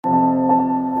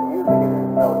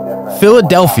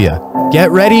Philadelphia, get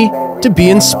ready to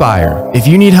be inspired. If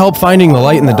you need help finding the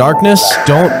light in the darkness,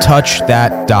 don't touch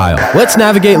that dial. Let's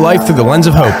navigate life through the lens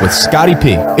of hope with Scotty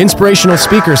P. Inspirational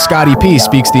speaker Scotty P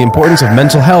speaks the importance of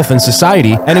mental health in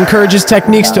society and encourages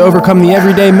techniques to overcome the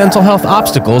everyday mental health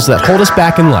obstacles that hold us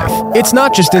back in life. It's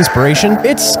not just inspiration,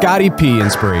 it's Scotty P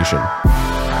inspiration.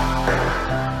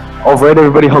 All right,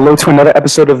 everybody. Hello to another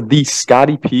episode of the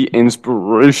Scotty P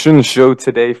Inspiration Show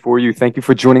today for you. Thank you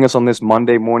for joining us on this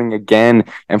Monday morning again.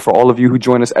 And for all of you who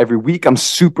join us every week, I'm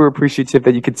super appreciative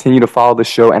that you continue to follow the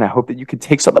show. And I hope that you can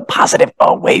take something positive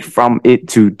away from it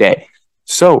today.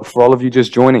 So for all of you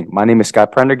just joining, my name is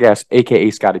Scott Prendergast, aka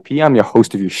Scotty P. I'm your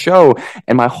host of your show.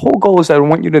 And my whole goal is that I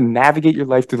want you to navigate your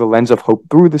life through the lens of hope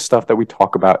through the stuff that we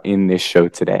talk about in this show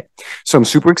today. So I'm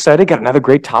super excited. Got another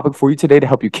great topic for you today to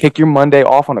help you kick your Monday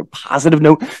off on a positive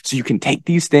note so you can take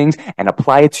these things and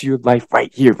apply it to your life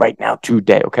right here, right now,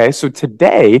 today. Okay. So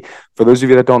today, for those of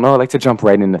you that don't know, I like to jump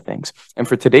right into things. And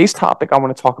for today's topic, I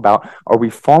want to talk about, are we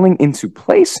falling into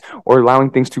place or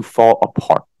allowing things to fall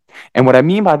apart? And what I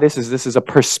mean by this is a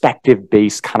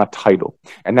perspective-based kind of title.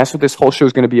 And that's what this whole show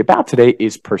is going to be about today,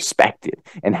 is perspective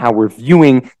and how we're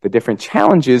viewing the different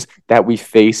challenges that we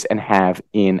face and have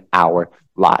in our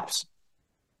lives.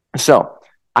 So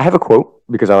I have a quote,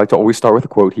 because I like to always start with a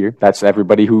quote here. That's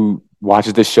everybody who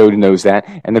watches this show knows that.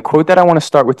 And the quote that I want to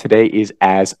start with today is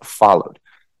as followed.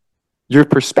 Your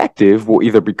perspective will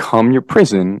either become your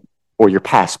prison or your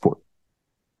passport.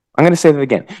 I'm going to say that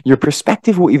again. Your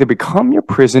perspective will either become your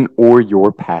prison or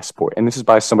your passport. And this is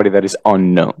by somebody that is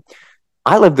unknown.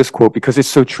 I love this quote because it's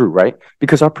so true, right?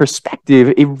 Because our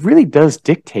perspective, it really does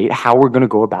dictate how we're going to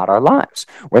go about our lives.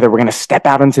 Whether we're going to step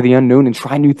out into the unknown and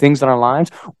try new things in our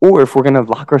lives, or if we're going to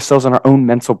lock ourselves in our own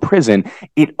mental prison,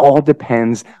 it all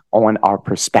depends on our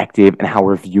perspective and how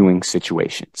we're viewing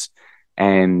situations.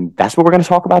 And that's what we're going to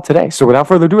talk about today. So without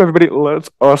further ado, everybody,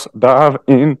 let's dive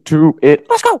into it.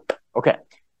 Let's go. Okay.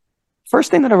 First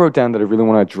thing that I wrote down that I really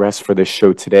want to address for this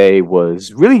show today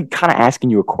was really kind of asking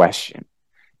you a question.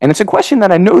 And it's a question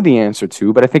that I know the answer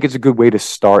to, but I think it's a good way to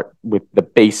start with the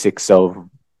basics of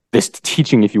this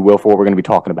teaching, if you will, for what we're going to be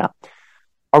talking about.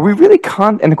 Are we really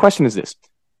and the question is this: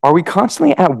 are we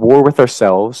constantly at war with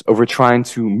ourselves over trying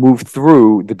to move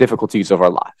through the difficulties of our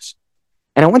lives?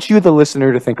 And I want you, the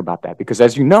listener, to think about that, because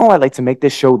as you know, I like to make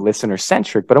this show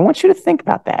listener-centric, but I want you to think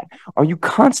about that. Are you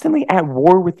constantly at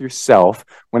war with yourself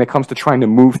when it comes to trying to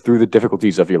move through the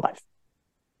difficulties of your life?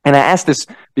 And I ask this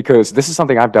because this is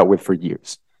something I've dealt with for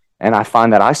years. And I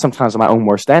find that I sometimes am my own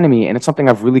worst enemy, and it's something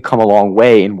I've really come a long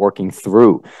way in working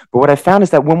through. But what I found is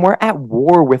that when we're at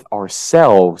war with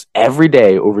ourselves every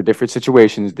day over different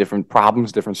situations, different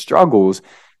problems, different struggles,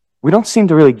 we don't seem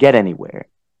to really get anywhere.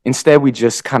 Instead, we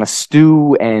just kind of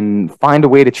stew and find a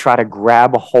way to try to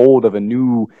grab a hold of a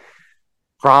new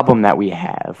problem that we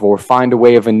have, or find a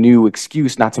way of a new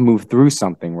excuse not to move through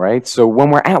something, right? So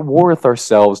when we're at war with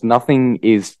ourselves, nothing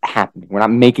is happening. We're not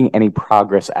making any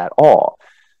progress at all.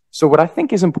 So what I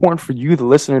think is important for you, the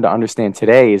listener, to understand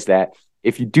today is that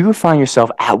if you do find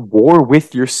yourself at war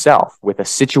with yourself, with a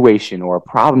situation or a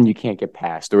problem you can't get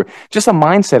past, or just a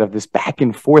mindset of this back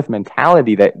and forth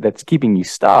mentality that's keeping you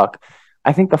stuck,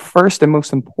 I think the first and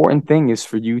most important thing is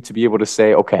for you to be able to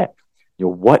say, okay,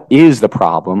 what is the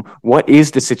problem? What is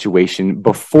the situation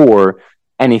before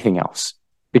anything else?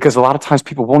 Because a lot of times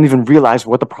people won't even realize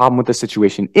what the problem with the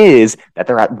situation is that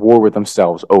they're at war with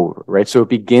themselves over, right? So it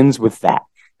begins with that.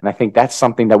 And I think that's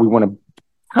something that we want to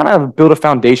kind of build a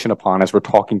foundation upon as we're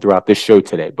talking throughout this show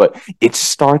today. But it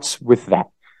starts with that.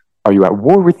 Are you at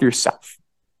war with yourself?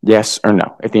 Yes or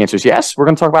no? If the answer is yes, we're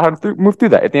going to talk about how to move through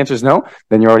that. If the answer is no,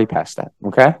 then you're already past that.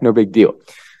 Okay? No big deal.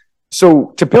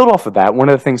 So to build off of that, one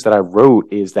of the things that I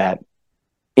wrote is that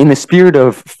in the spirit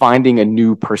of finding a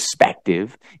new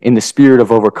perspective, in the spirit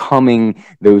of overcoming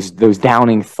those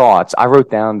downing thoughts, I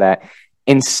wrote down that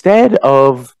instead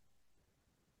of...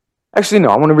 Actually, no,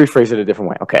 I want to rephrase it a different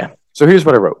way. Okay. So here's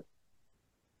what I wrote.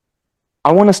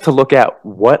 I want us to look at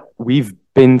what we've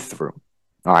been through.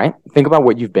 All right? Think about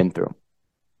what you've been through.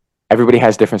 Everybody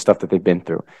has different stuff that they've been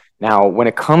through. Now, when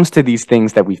it comes to these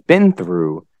things that we've been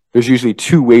through, there's usually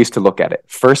two ways to look at it.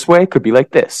 First way could be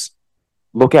like this.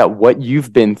 Look at what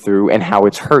you've been through and how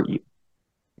it's hurt you.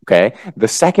 Okay? The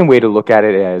second way to look at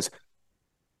it is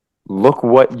look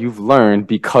what you've learned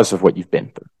because of what you've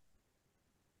been through.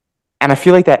 And I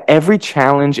feel like that every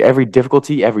challenge, every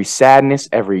difficulty, every sadness,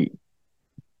 every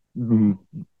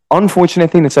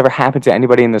unfortunate thing that's ever happened to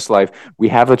anybody in this life, we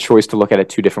have a choice to look at it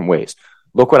two different ways.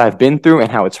 Look what I've been through and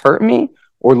how it's hurt me,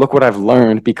 or look what I've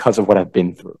learned because of what I've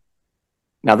been through.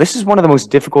 Now, this is one of the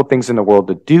most difficult things in the world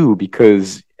to do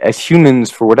because as humans,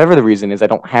 for whatever the reason is, I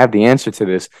don't have the answer to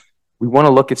this. we want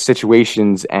to look at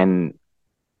situations and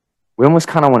we almost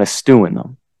kind of want to stew in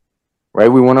them,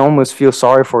 right? We want to almost feel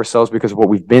sorry for ourselves because of what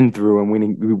we've been through. And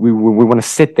we want to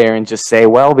sit there and just say,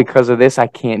 well, because of this, I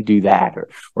can't do that.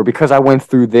 Or because I went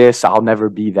through this, I'll never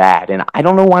be that. And I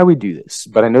don't know why we do this,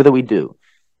 but I know that we do.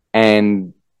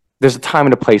 And there's a time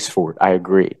and a place for it. I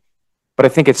agree. But I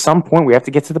think at some point we have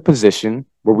to get to the position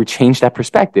where we change that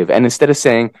perspective. And instead of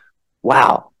saying,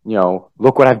 wow,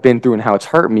 look what I've been through and how it's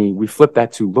hurt me, we flip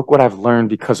that to look what I've learned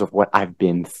because of what I've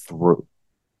been through.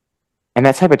 And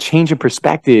that type of change of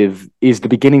perspective is the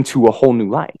beginning to a whole new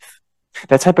life.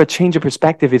 That type of change of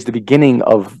perspective is the beginning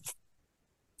of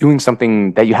doing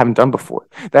something that you haven't done before.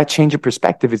 That change of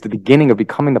perspective is the beginning of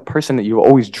becoming the person that you've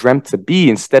always dreamt to be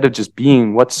instead of just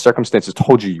being what circumstances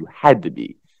told you had to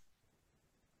be.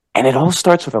 And it all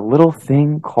starts with a little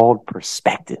thing called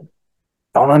perspective.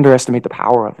 Don't underestimate the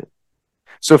power of it.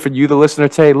 So for you, the listener,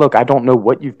 today, look, I don't know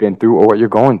what you've been through or what you're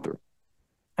going through.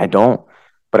 I don't.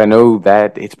 But I know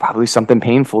that it's probably something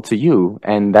painful to you,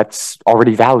 and that's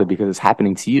already valid because it's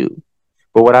happening to you.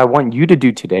 But what I want you to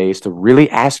do today is to really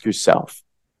ask yourself,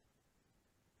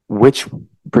 which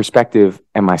perspective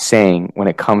am I saying when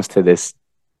it comes to this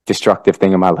destructive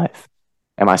thing in my life?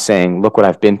 Am I saying, look what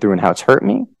I've been through and how it's hurt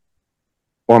me?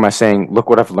 Or am I saying, look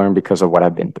what I've learned because of what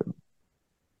I've been through?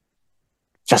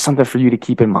 Just something for you to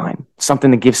keep in mind,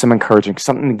 something to give some encouragement,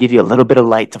 something to give you a little bit of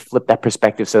light to flip that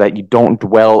perspective so that you don't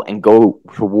dwell and go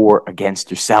to war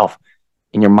against yourself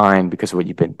in your mind because of what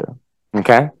you've been through.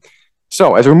 Okay?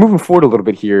 So as we're moving forward a little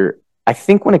bit here, I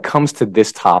think when it comes to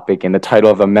this topic and the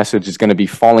title of the message is going to be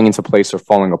falling into place or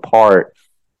falling apart,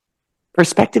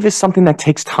 perspective is something that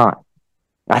takes time.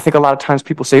 I think a lot of times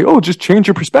people say, oh, just change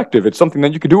your perspective. It's something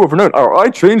that you can do overnight. Or I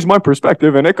changed my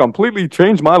perspective and it completely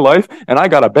changed my life. And I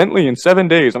got a Bentley in 7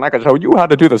 days and I can show you how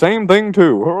to do the same thing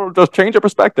too. Oh, just change your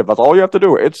perspective. That's all you have to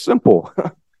do. It's simple.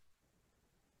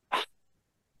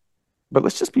 But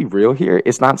let's just be real here.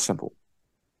 It's not simple.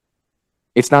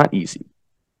 It's not easy.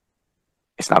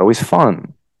 It's not always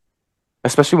fun.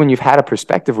 Especially when you've had a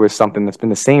perspective with something that's been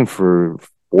the same for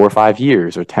 4 or 5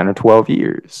 years or 10 or 12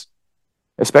 years.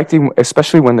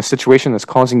 Especially when the situation that's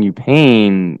causing you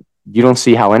pain, you don't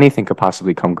see how anything could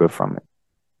possibly come good from it.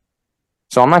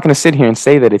 So I'm not going to sit here and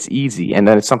say that it's easy and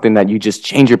that it's something that you just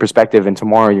change your perspective and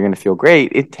tomorrow you're going to feel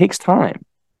great. It takes time.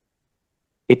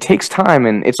 It takes time,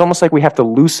 and it's almost like we have to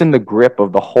loosen the grip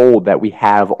of the hold that we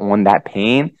have on that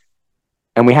pain,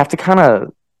 and we have to kind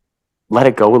of let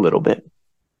it go a little bit.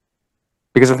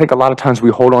 Because I think a lot of times we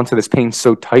hold on to this pain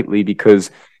so tightly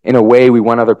because in a way we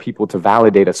want other people to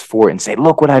validate us for it and say,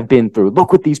 look what I've been through.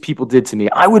 Look what these people did to me.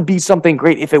 I would be something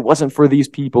great if it wasn't for these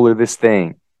people or this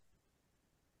thing.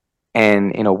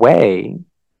 And in a way,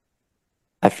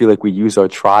 I feel like we use our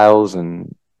trials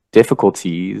and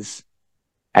difficulties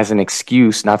as an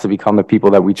excuse not to become the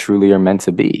people that we truly are meant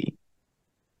to be.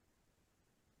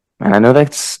 And I know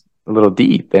that's a little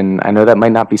deep, and I know that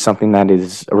might not be something that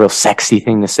is a real sexy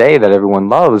thing to say that everyone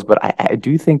loves, but I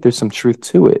do think there's some truth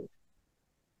to it.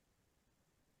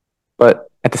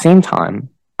 But at the same time,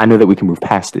 I know that we can move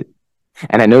past it.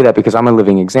 And I know that because I'm a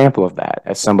living example of that,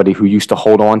 as somebody who used to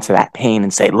hold on to that pain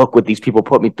and say, look what these people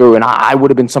put me through, and I would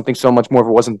have been something so much more if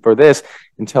it wasn't for this,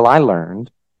 until I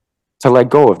learned to let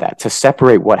go of that, to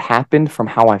separate what happened from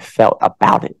how I felt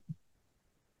about it,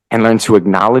 and learn to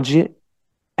acknowledge it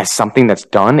as something that's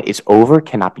done, is over,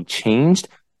 cannot be changed.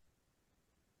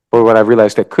 But what I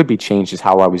realized that could be changed is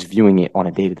how I was viewing it on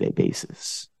a day-to-day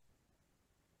basis.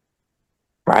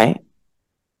 Right?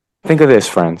 Think of this,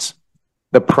 friends.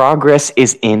 The progress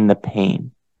is in the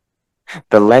pain.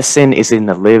 The lesson is in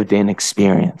the lived-in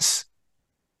experience.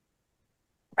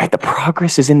 Right? The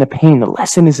progress is in the pain. The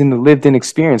lesson is in the lived-in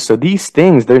experience. So these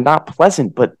things, they're not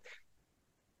pleasant, but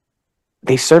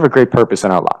they serve a great purpose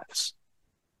in our lives.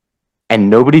 And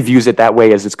nobody views it that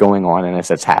way as it's going on and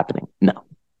as it's happening. No.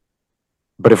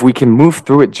 But if we can move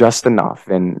through it just enough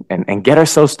and get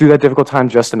ourselves through that difficult time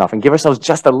just enough and give ourselves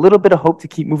just a little bit of hope to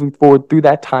keep moving forward through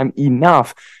that time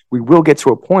enough, we will get to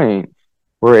a point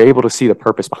where we're able to see the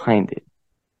purpose behind it.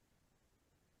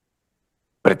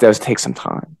 But it does take some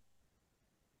time.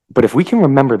 But if we can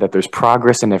remember that there's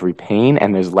progress in every pain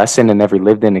and there's lesson in every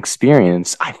lived-in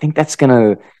experience, I think that's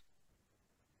gonna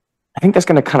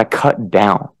kind of cut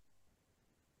down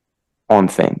on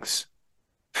things,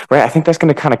 right? I think that's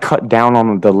going to kind of cut down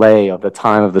on the delay of the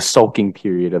time of the sulking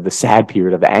period, of the sad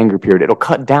period, of the anger period. It'll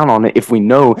cut down on it if we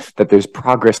know that there's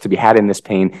progress to be had in this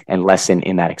pain and lesson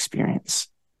in that experience.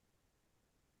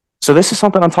 So this is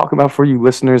something I'm talking about for you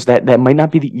listeners that might not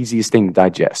be the easiest thing to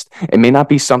digest. It may not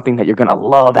be something that you're going to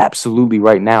love absolutely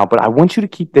right now, but I want you to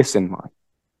keep this in mind.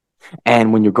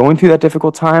 And when you're going through that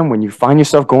difficult time, when you find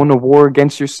yourself going to war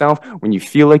against yourself, when you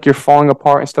feel like you're falling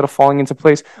apart instead of falling into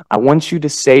place, I want you to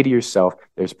say to yourself,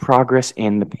 there's progress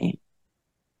in the pain.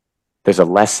 There's a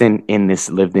lesson in this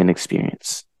lived in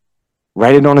experience.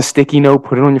 Write it on a sticky note,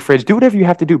 put it on your fridge, do whatever you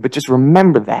have to do, but just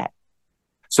remember that.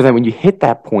 So that when you hit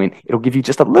that point, it'll give you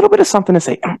just a little bit of something to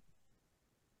say,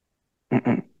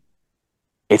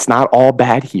 it's not all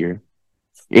bad here.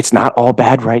 It's not all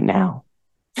bad right now.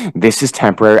 This is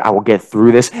temporary. I will get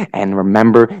through this. And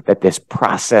remember that this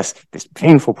process, this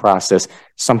painful process,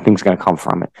 something's going to come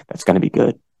from it that's going to be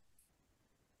good.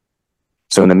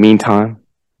 So in the meantime,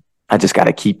 I just got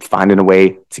to keep finding a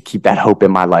way to keep that hope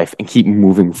in my life and keep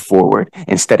moving forward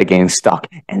instead of getting stuck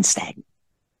and stagnant.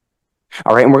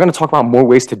 All right, and we're going to talk about more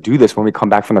ways to do this when we come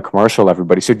back from the commercial,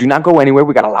 everybody. So do not go anywhere.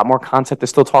 We got a lot more content to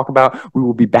still talk about. We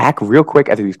will be back real quick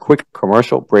after these quick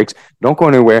commercial breaks. Don't go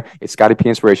anywhere. It's Scotty P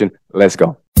Inspiration. Let's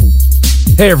go.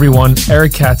 Hey everyone,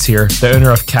 Eric Katz here, the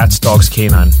owner of Katz Dogs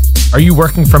Canine. Are you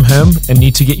working from home and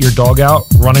need to get your dog out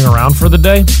running around for the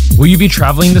day? Will you be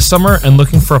traveling this summer and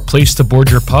looking for a place to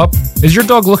board your pup? Is your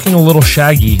dog looking a little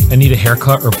shaggy and need a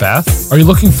haircut or bath? Are you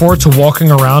looking forward to walking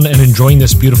around and enjoying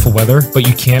this beautiful weather, but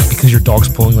you can't because your dog's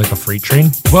pulling like a freight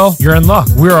train? Well, you're in luck.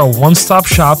 We're a one-stop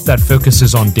shop that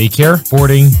focuses on daycare,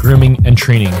 boarding, grooming, and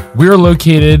training. We are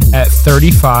located at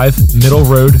 35 Middle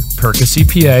Road, Percy,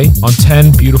 PA, on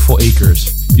 10 beautiful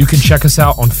acres. You can check us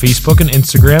out on Facebook and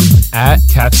Instagram at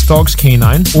Katz Dogs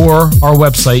Canine or our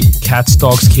website,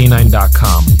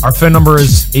 katzdogscanine.com. Our phone number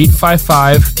is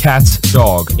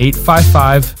 855-KATZ-DOG,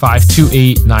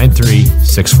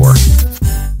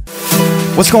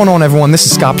 855-528-9364. What's going on, everyone? This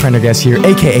is Scott Prendergast here,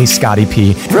 aka Scotty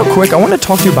P. Real quick, I want to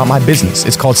talk to you about my business.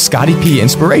 It's called Scotty P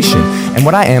Inspiration. And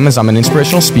what I am is I'm an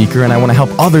inspirational speaker, and I want to help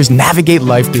others navigate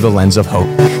life through the lens of hope.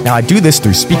 Now, I do this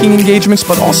through speaking engagements,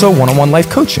 but also one-on-one life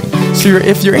coaching. So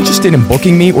if you're interested in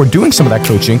booking me or doing some of that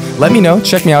coaching, let me know.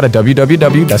 Check me out at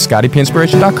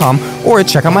www.scottypinspiration.com or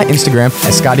check out my Instagram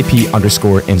at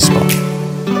scottyp_inspo.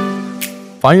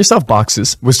 Find Yourself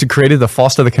Boxes was created to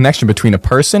foster the connection between a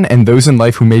person and those in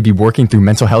life who may be working through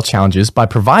mental health challenges by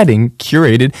providing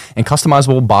curated and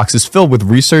customizable boxes filled with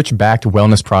research-backed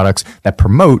wellness products that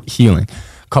promote healing.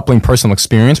 Coupling personal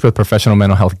experience with professional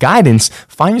mental health guidance,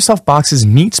 Find Yourself Boxes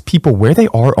meets people where they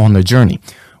are on their journey.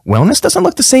 Wellness doesn't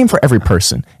look the same for every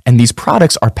person, and these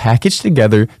products are packaged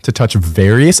together to touch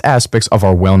various aspects of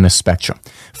our wellness spectrum.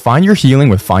 Find your healing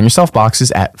with Find Yourself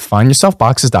Boxes at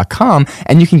findyourselfboxes.com,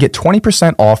 and you can get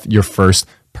 20% off your first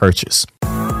purchase.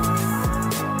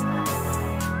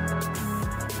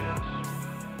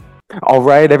 All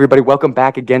right, everybody, welcome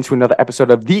back again to another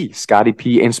episode of the Scotty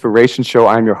P Inspiration Show.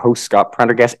 I'm your host, Scott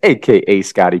Prendergast, aka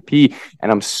Scotty P, and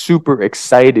I'm super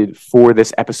excited for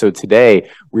this episode today.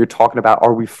 We're talking about,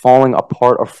 are we falling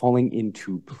apart or falling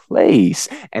into place?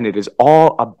 And it is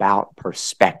all about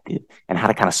perspective and how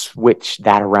to kind of switch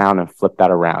that around and flip that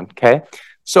around, okay?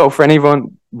 So for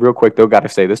anyone, real quick though, got to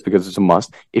say this because it's a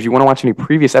must. If you want to watch any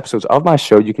previous episodes of my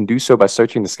show, you can do so by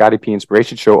searching the Scotty P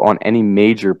Inspiration Show on any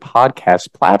major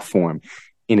podcast platform.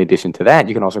 In addition to that,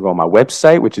 you can also go on my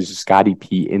website, which is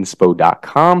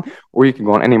scottypinspo.com, or you can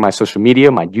go on any of my social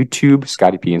media, my YouTube,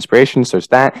 Scotty P Inspiration, search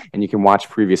that, and you can watch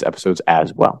previous episodes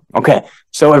as well. Okay,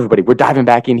 so everybody, we're diving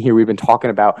back in here. We've been talking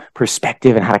about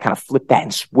perspective and how to kind of flip that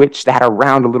and switch that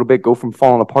around a little bit, go from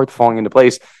falling apart to falling into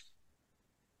place.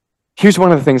 Here's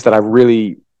one of the things that I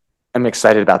really am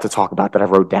excited about to talk about that I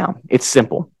wrote down. It's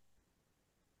simple,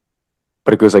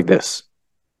 but it goes like this.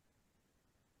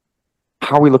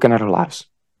 How are we looking at our lives?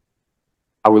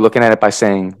 Are we looking at it by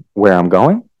saying where I'm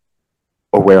going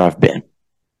or where I've been?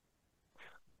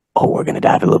 Oh, we're going to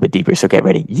dive a little bit deeper, so get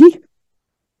ready. Yee!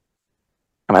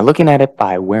 Am I looking at it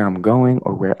by where I'm going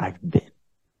or where I've been?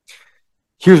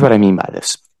 Here's what I mean by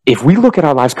this. If we look at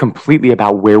our lives completely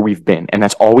about where we've been, and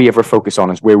that's all we ever focus on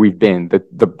is where we've been,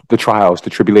 the trials, the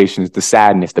tribulations, the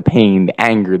sadness, the pain, the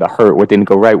anger, the hurt, what didn't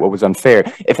go right, what was unfair.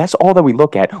 If that's all that we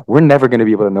look at, we're never going to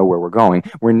be able to know where we're going.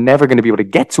 We're never going to be able to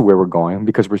get to where we're going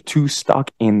because we're too stuck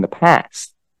in the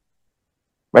past.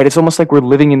 Right? It's almost like we're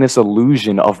living in this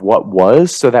illusion of what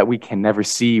was so that we can never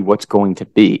see what's going to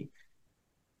be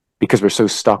because we're so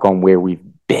stuck on where we've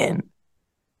been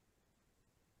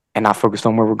and not focused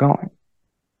on where we're going.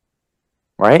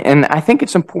 Right? And I think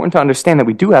it's important to understand that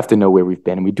we do have to know where we've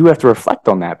been and we do have to reflect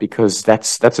on that because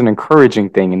that's an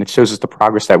encouraging thing and it shows us the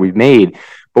progress that we've made.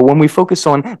 But when we focus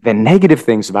on the negative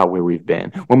things about where we've been,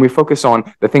 when we focus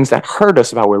on the things that hurt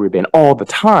us about where we've been all the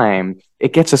time,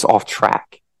 it gets us off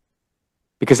track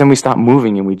because then we stop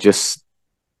moving and it's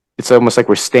almost like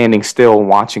we're standing still and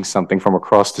watching something from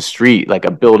across the street, like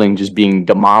a building just being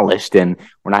demolished and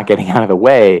we're not getting out of the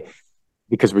way.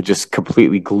 because we're just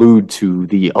completely glued to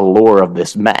the allure of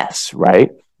this mess,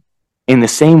 right? In the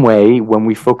same way, when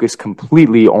we focus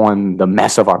completely on the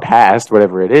mess of our past,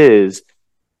 whatever it is,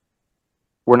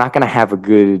 we're not going to have a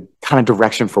good kind of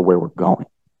direction for where we're going,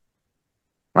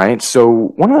 right? So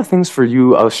one of the things for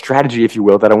you, a strategy, if you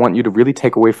will, that I want you to really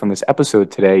take away from this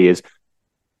episode today is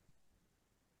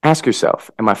ask yourself,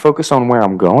 am I focused on where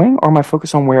I'm going, or am I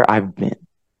focused on where I've been?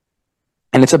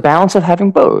 And it's a balance of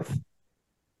having both.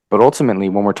 But ultimately,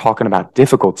 when we're talking about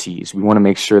difficulties, we want to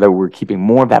make sure that we're keeping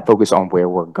more of that focus on where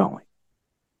we're going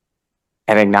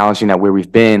and acknowledging that where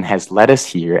we've been has led us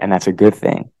here, and that's a good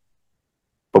thing.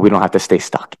 But we don't have to stay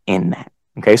stuck in that.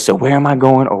 Okay, so where am I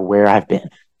going or where I've been?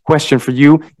 Question for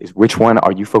you is, which one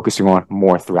are you focusing on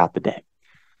more throughout the day?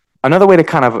 Another way to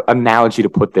kind of analogy to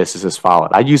put this is as follows.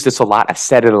 I use this a lot. I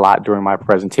said it a lot during my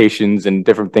presentations and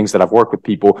different things that I've worked with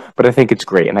people, but I think it's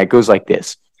great. And it goes like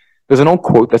this. There's an old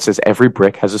quote that says, every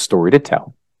brick has a story to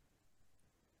tell.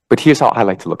 But here's how I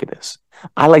like to look at this.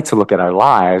 I like to look at our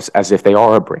lives as if they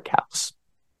are a brick house.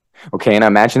 Okay, and I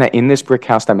imagine that in this brick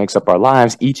house that makes up our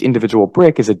lives, each individual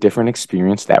brick is a different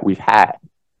experience that we've had.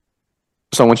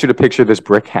 So I want you to picture this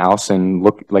brick house and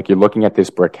look like you're looking at this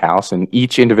brick house, and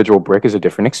each individual brick is a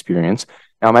different experience.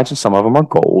 Now imagine some of them are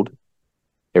gold.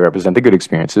 They represent the good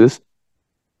experiences.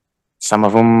 Some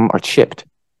of them are chipped,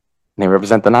 and they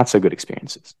represent the not so good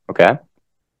experiences, okay?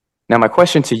 Now my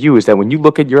question to you is that when you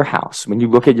look at your house, when you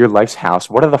look at your life's house,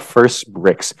 what are the first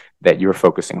bricks that you're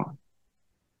focusing on?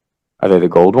 Are they the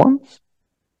gold ones,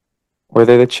 or are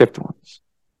they the chipped ones?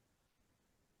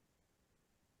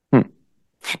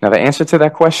 Now, the answer to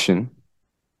that question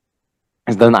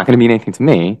is not going to mean anything to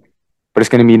me, but it's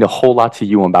going to mean a whole lot to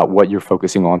you about what you're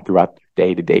focusing on throughout the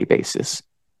day-to-day basis.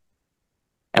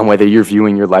 And whether you're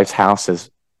viewing your life's house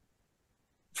as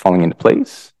falling into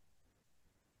place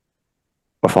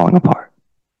or falling apart.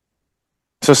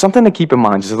 So something to keep in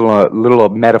mind, just a little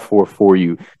metaphor for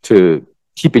you to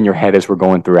keep in your head as we're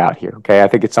going throughout here, okay? I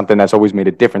think it's something that's always made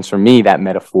a difference for me, that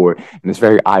metaphor, and it's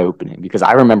very eye-opening because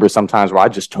I remember sometimes where I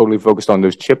just totally focused on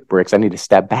those chip bricks. I need to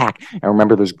step back and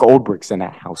remember there's gold bricks in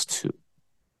that house too,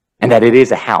 and that it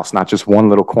is a house, not just one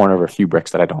little corner of a few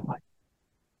bricks that I don't like.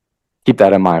 Keep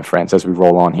that in mind, friends, as we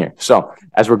roll on here. So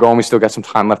as we're going, we still got some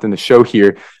time left in the show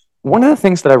here. One of the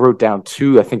things that I wrote down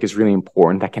too, I think is really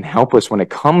important that can help us when it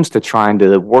comes to trying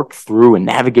to work through and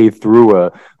navigate through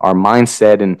our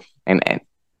mindset and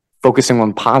focusing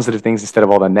on positive things instead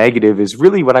of all the negative is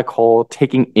really what I call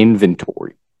taking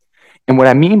inventory. And what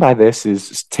I mean by this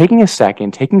is taking a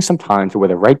second, taking some time to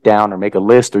whether write down or make a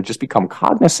list or just become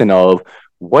cognizant of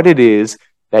what it is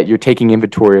that you're taking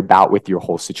inventory about with your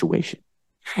whole situation.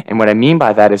 And what I mean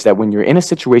by that is that when you're in a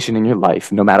situation in your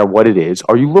life, no matter what it is,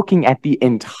 are you looking at the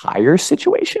entire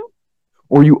situation?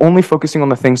 Or are you only focusing on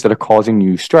the things that are causing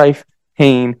you strife,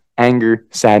 pain, anger,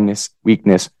 sadness,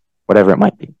 weakness, whatever it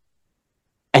might be?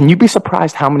 And you'd be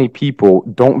surprised how many people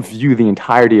don't view the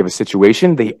entirety of a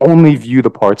situation. They only view the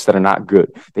parts that are not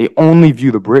good. They only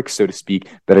view the bricks, so to speak,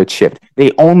 that are chipped.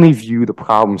 They only view the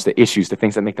problems, the issues, the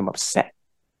things that make them upset.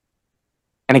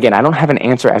 And again, I don't have an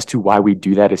answer as to why we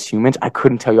do that as humans. I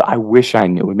couldn't tell you. I wish I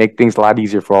knew. It would make things a lot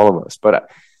easier for all of us.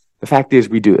 But the fact is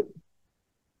we do it.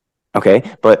 Okay?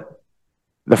 But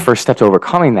the first step to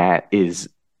overcoming that is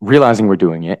realizing we're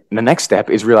doing it. And the next step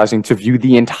is realizing to view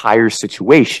the entire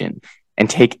situation and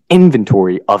take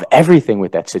inventory of everything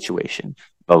with that situation,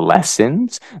 the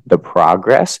lessons, the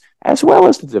progress, as well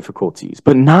as the difficulties,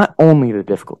 but not only the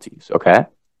difficulties, okay?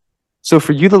 So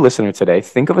for you, the listener today,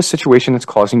 think of a situation that's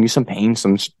causing you some pain,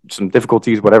 some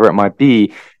difficulties, whatever it might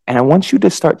be, and I want you to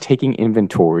start taking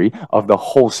inventory of the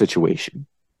whole situation.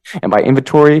 And by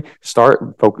inventory,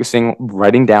 start focusing,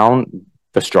 writing down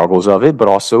the struggles of it, but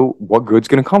also what good's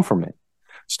going to come from it.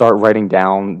 Start writing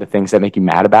down the things that make you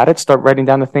mad about it. Start writing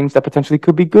down the things that potentially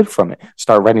could be good from it.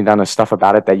 Start writing down the stuff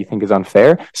about it that you think is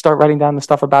unfair. Start writing down the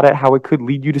stuff about it, how it could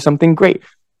lead you to something great.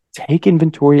 Take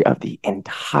inventory of the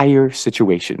entire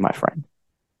situation, my friend.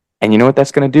 And you know what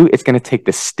that's going to do? It's going to take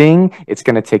the sting. It's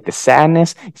going to take the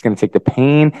sadness. It's going to take the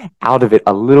pain out of it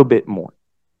a little bit more.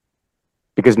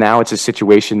 Because now it's a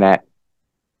situation that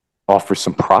offers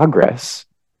some progress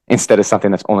instead of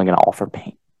something that's only going to offer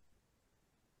pain.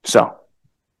 So,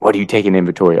 what are you taking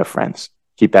inventory of, friends?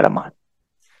 Keep that in mind.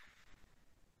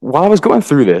 While I was going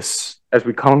through this, as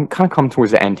we come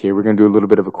towards the end here, we're going to do a little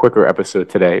bit of a quicker episode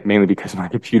today, mainly because my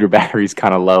computer battery is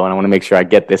kind of low, and I want to make sure I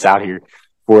get this out here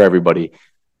for everybody.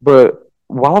 But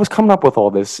while I was coming up with all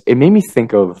this, it made me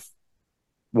think of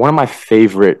one of my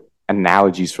favorite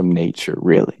analogies from nature,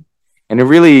 really. And it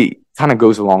really kind of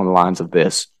goes along the lines of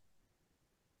this.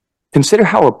 Consider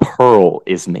how a pearl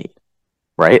is made.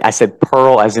 right? I said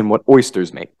pearl as in what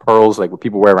oysters make. Pearls, like what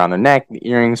people wear around their neck, the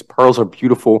earrings. Pearls are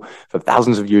beautiful. For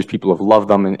thousands of years, people have loved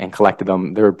them and collected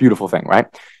them. They're a beautiful thing, right?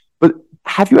 But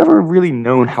have you ever really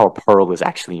known how a pearl is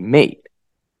actually made?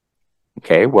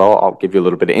 Okay, well, I'll give you a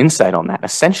little bit of insight on that.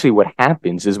 Essentially, what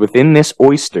happens is within this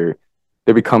oyster,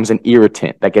 there becomes an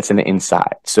irritant that gets in the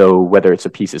inside. So whether it's a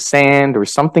piece of sand or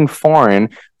something foreign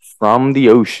from the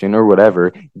ocean or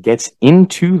whatever gets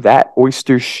into that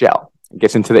oyster shell. It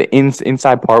gets into the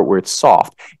inside part where it's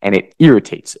soft, and it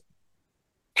irritates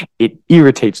it. It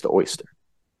irritates the oyster.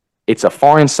 It's a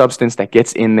foreign substance that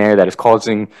gets in there that is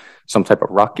causing some type of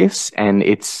ruckus, and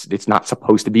it's not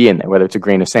supposed to be in there, whether it's a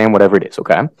grain of sand, whatever it is,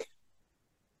 okay?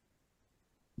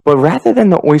 But rather than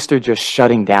the oyster just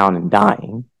shutting down and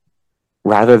dying,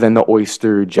 rather than the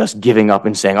oyster just giving up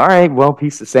and saying, all right, well,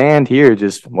 piece of sand here,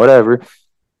 just whatever,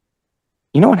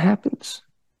 you know what happens?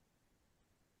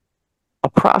 A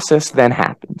process then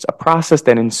happens, a process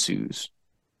then ensues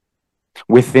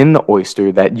within the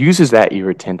oyster that uses that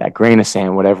irritant, that grain of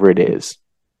sand, whatever it is.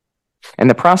 And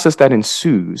the process that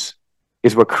ensues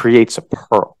is what creates a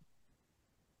pearl.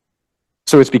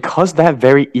 So it's because that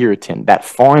very irritant, that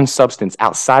foreign substance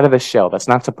outside of the shell that's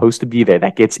not supposed to be there,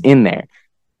 that gets in there,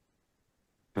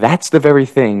 that's the very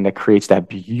thing that creates that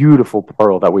beautiful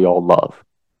pearl that we all love,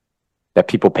 that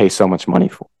people pay so much money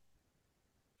for.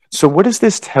 So what does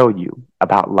this tell you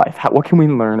about life? What can we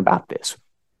learn about this?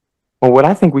 Well, what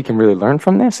I think we can really learn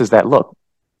from this is that, look,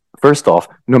 first off,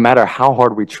 no matter how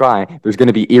hard we try, there's going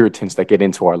to be irritants that get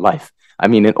into our life. I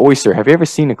mean, an oyster, have you ever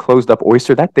seen a closed up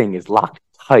oyster? That thing is locked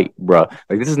tight, bro.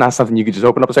 Like, this is not something you can just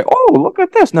open up and say, oh, look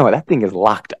at this. No, that thing is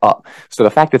locked up. So the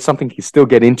fact that something can still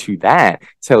get into that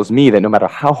tells me that no matter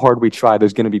how hard we try,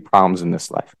 there's going to be problems in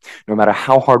this life. No matter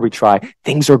how hard we try,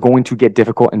 things are going to get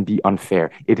difficult and be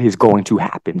unfair. It is going to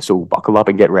happen. So buckle up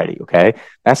and get ready, okay?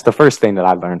 That's the first thing that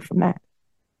I learned from that.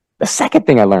 The second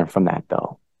thing I learned from that,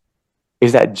 though,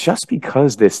 is that just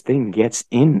because this thing gets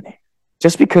in there,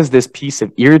 just because this piece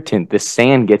of irritant, this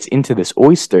sand gets into this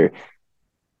oyster,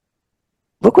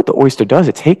 look what the oyster does.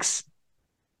 It takes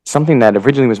something that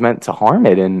originally was meant to harm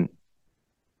it and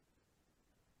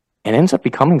it ends up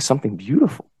becoming something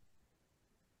beautiful,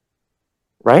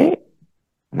 right?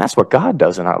 And that's what God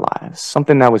does in our lives.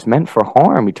 Something that was meant for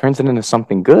harm, he turns it into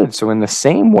something good. So in the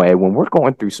same way, when we're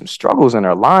going through some struggles in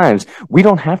our lives, we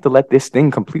don't have to let this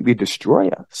thing completely destroy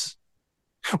us.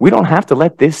 We don't have to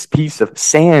let this piece of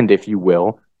sand, if you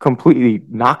will, completely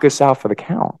knock us out for the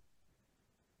count.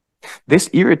 This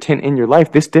irritant in your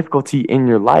life, this difficulty in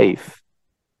your life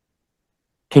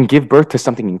can give birth to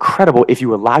something incredible if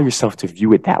you allow yourself to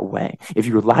view it that way. If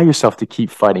you allow yourself to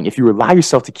keep fighting, if you allow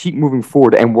yourself to keep moving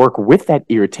forward and work with that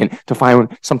irritant to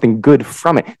find something good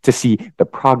from it, to see the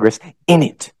progress in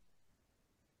it,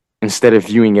 instead of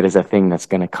viewing it as a thing that's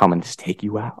going to come and just take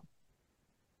you out.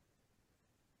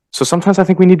 So sometimes I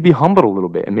think we need to be humbled a little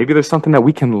bit, and maybe there's something that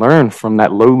we can learn from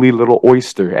that lowly little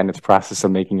oyster and its process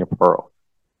of making a pearl,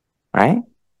 right?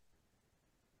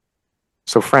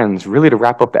 So friends, really to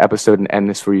wrap up the episode and end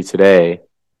this for you today,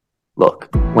 look,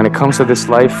 when it comes to this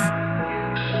life,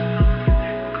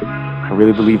 I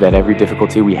really believe that every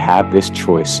difficulty we have this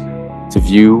choice to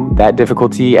view that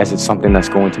difficulty as it's something that's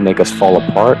going to make us fall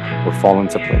apart or fall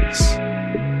into place.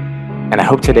 And I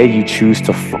hope today you choose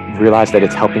to realize that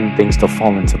it's helping things to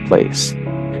fall into place.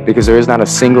 Because there is not a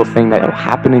single thing that will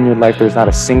happen in your life. There's not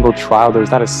a single trial. There's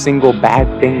not a single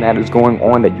bad thing that is going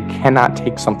on that you cannot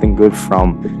take something good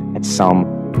from at some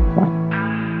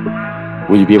point.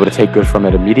 Will you be able to take good from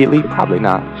it immediately? Probably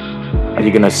not. Are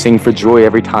you going to sing for joy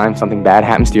every time something bad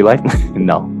happens to your life?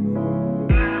 No.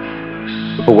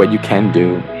 But what you can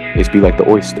do is be like the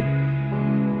oyster.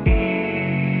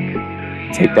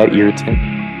 Take that irritant,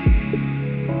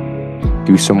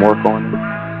 do some work on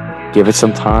it, give it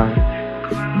some time.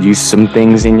 Use some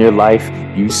things in your life,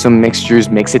 use some mixtures,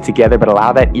 mix it together, but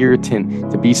allow that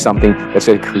irritant to be something that's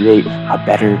going to create a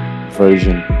better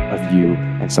version of you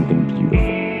and something beautiful,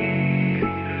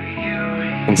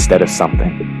 instead of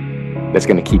something that's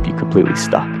going to keep you completely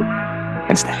stuck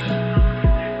and stagnant.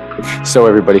 So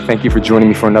everybody, thank you for joining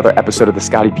me for another episode of the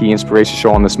Scotty P Inspiration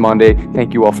Show on this Monday.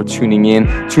 Thank you all for tuning in.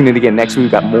 Tune in again next week.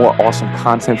 We've got more awesome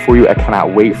content for you. I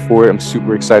cannot wait for it. I'm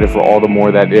super excited for all the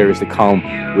more that there is to come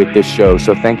with this show.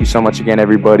 So thank you so much again,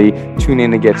 everybody. Tune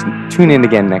in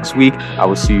again next week. I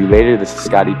will see you later. This is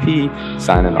Scotty P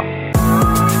signing off.